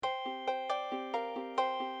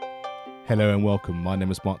Hello and welcome. My name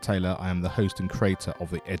is Mark Taylor. I am the host and creator of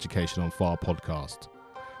the Education on Fire podcast.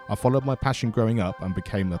 I followed my passion growing up and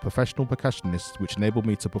became a professional percussionist, which enabled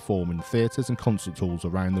me to perform in theatres and concert halls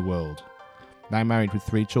around the world. Now married with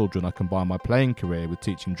 3 children, I combine my playing career with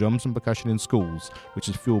teaching drums and percussion in schools, which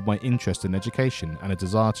has fueled my interest in education and a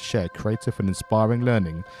desire to share creative and inspiring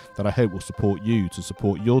learning that I hope will support you to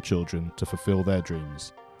support your children to fulfil their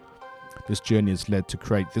dreams. This journey has led to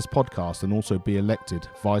create this podcast and also be elected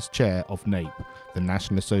Vice Chair of NAPE, the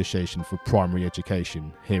National Association for Primary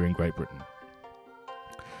Education here in Great Britain.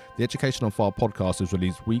 The Education on Fire podcast is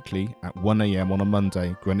released weekly at 1 a.m. on a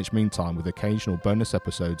Monday, Greenwich Mean Time, with occasional bonus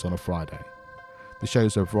episodes on a Friday. The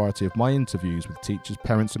shows are a variety of my interviews with teachers,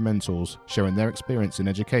 parents and mentors, sharing their experience in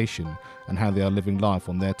education and how they are living life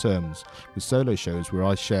on their terms, with solo shows where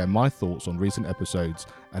I share my thoughts on recent episodes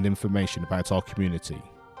and information about our community.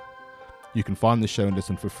 You can find the show and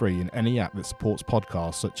listen for free in any app that supports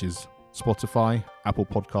podcasts such as Spotify, Apple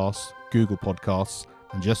Podcasts, Google Podcasts,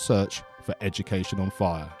 and just search for Education on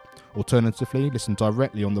Fire. Alternatively, listen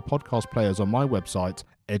directly on the podcast players on my website,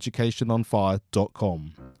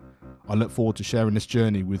 educationonfire.com. I look forward to sharing this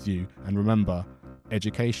journey with you, and remember,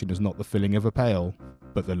 education is not the filling of a pail,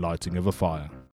 but the lighting of a fire.